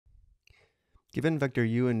Given vector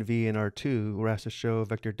u and v in R2, we're asked to show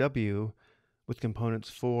vector w with components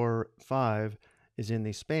 4, 5 is in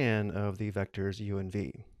the span of the vectors u and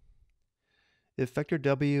v. If vector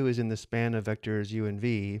w is in the span of vectors u and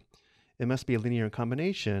v, it must be a linear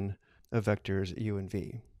combination of vectors u and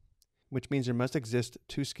v, which means there must exist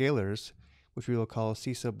two scalars, which we will call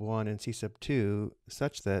c sub 1 and c sub 2,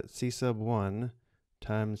 such that c sub 1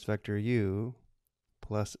 times vector u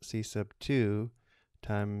plus c sub 2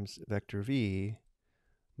 times vector v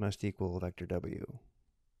must equal vector w.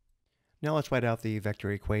 Now let's write out the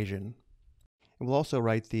vector equation. And we'll also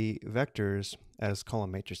write the vectors as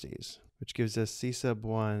column matrices, which gives us c sub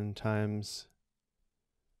 1 times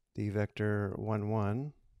the vector 1,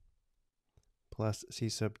 1 plus c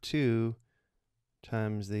sub 2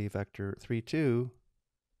 times the vector 3, 2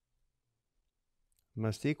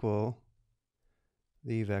 must equal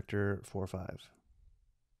the vector 4, 5.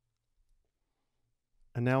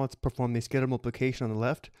 And now let's perform the scalar multiplication on the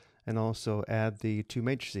left and also add the two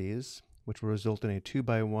matrices, which will result in a 2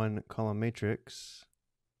 by 1 column matrix,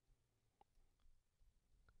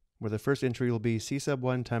 where the first entry will be c sub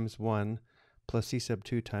 1 times 1 plus c sub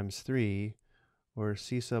 2 times 3, or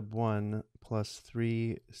c sub 1 plus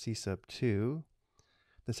 3 c sub 2.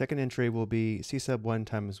 The second entry will be c sub 1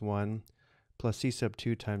 times 1 plus c sub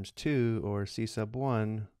 2 times 2, or c sub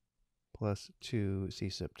 1 plus 2 c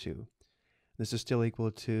sub 2. This is still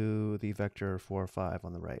equal to the vector 4, 5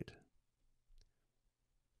 on the right.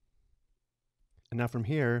 And now from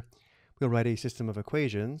here, we'll write a system of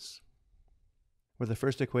equations, where the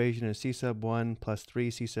first equation is c sub 1 plus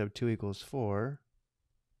 3 c sub 2 equals 4.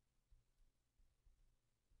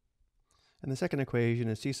 And the second equation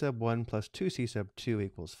is c sub 1 plus 2 c sub 2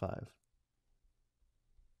 equals 5.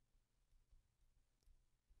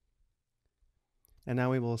 And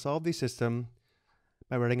now we will solve the system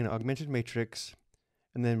by writing an augmented matrix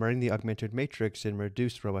and then writing the augmented matrix in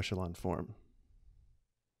reduced row echelon form.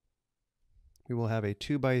 We will have a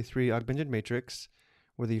 2 by 3 augmented matrix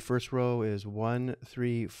where the first row is 1,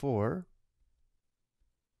 3, 4,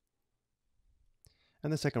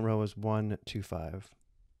 and the second row is 1, 2, 5.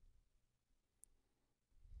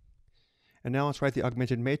 And now let's write the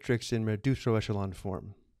augmented matrix in reduced row echelon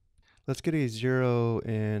form. Let's get a 0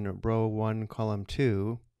 in row 1, column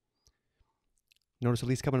 2. Notice the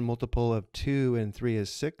least common multiple of 2 and 3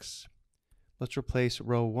 is 6. Let's replace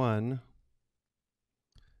row 1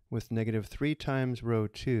 with negative 3 times row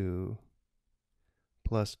 2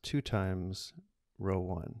 plus 2 times row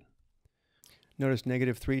 1. Notice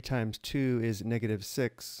negative 3 times 2 is negative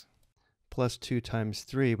 6, plus 2 times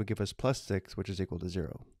 3 would give us plus 6, which is equal to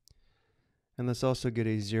 0. And let's also get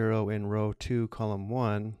a 0 in row 2, column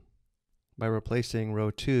 1 by replacing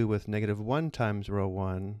row 2 with negative 1 times row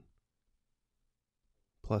 1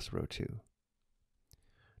 plus row 2.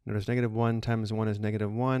 Notice negative 1 times 1 is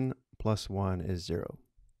negative 1, plus 1 is 0.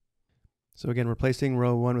 So again, replacing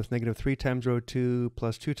row 1 with negative 3 times row 2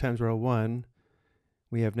 plus 2 times row 1,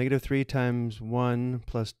 we have negative 3 times 1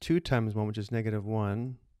 plus 2 times 1, which is negative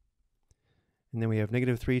 1. And then we have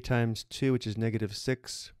negative 3 times 2, which is negative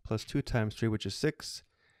 6, plus 2 times 3, which is 6.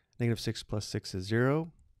 Negative 6 plus 6 is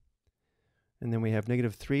 0. And then we have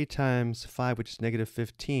negative 3 times 5, which is negative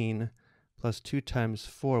 15, plus 2 times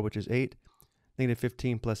 4, which is 8. Negative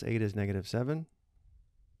 15 plus 8 is negative 7.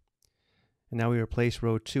 And now we replace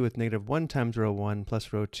row 2 with negative 1 times row 1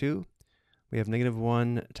 plus row 2. We have negative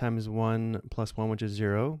 1 times 1 plus 1, which is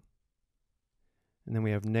 0. And then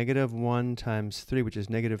we have negative 1 times 3, which is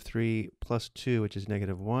negative 3, plus 2, which is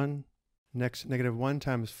negative 1. Next, negative 1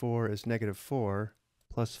 times 4 is negative 4,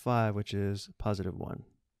 plus 5, which is positive 1.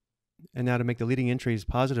 And now to make the leading entries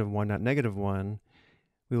positive 1, not negative 1,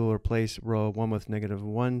 we will replace row 1 with negative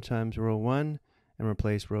 1 times row 1, and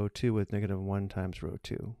replace row 2 with negative 1 times row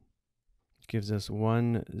 2. Which gives us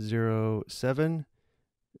 1, 0, 7,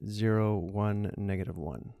 0, 1, negative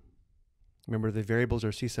 1. Remember, the variables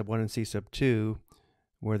are c sub 1 and c sub 2,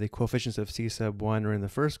 where the coefficients of c sub 1 are in the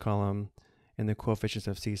first column, and the coefficients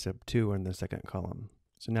of c sub 2 are in the second column.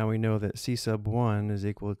 So now we know that c sub 1 is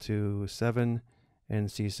equal to 7, and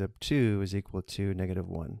c sub 2 is equal to negative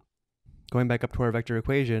 1. Going back up to our vector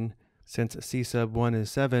equation, since c sub 1 is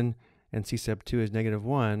 7 and c sub 2 is negative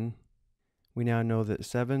 1, we now know that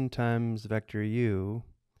 7 times vector u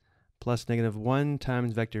plus negative 1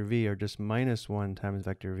 times vector v, or just minus 1 times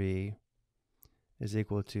vector v, is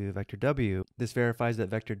equal to vector w. This verifies that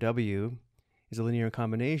vector w is a linear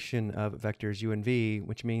combination of vectors u and v,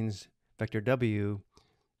 which means vector w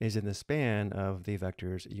is in the span of the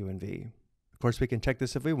vectors u and v. Of course, we can check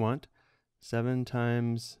this if we want. 7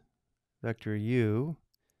 times vector u,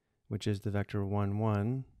 which is the vector 1,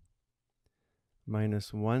 1,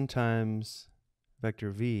 minus 1 times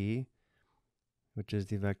vector v, which is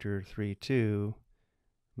the vector 3, 2,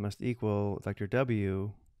 must equal vector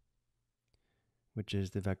w, which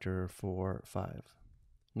is the vector 4, 5.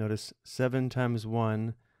 Notice 7 times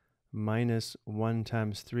 1 minus 1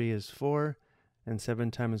 times 3 is 4, and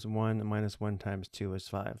 7 times 1 minus 1 times 2 is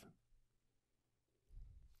 5.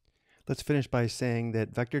 Let's finish by saying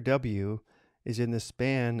that vector w is in the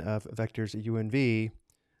span of vectors u and v,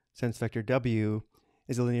 since vector w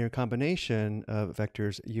is a linear combination of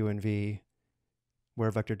vectors u and v,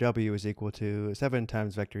 where vector w is equal to 7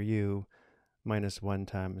 times vector u minus 1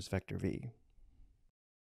 times vector v.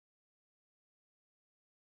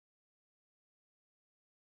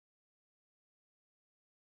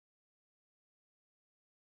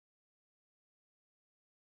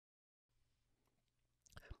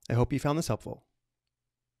 I hope you found this helpful.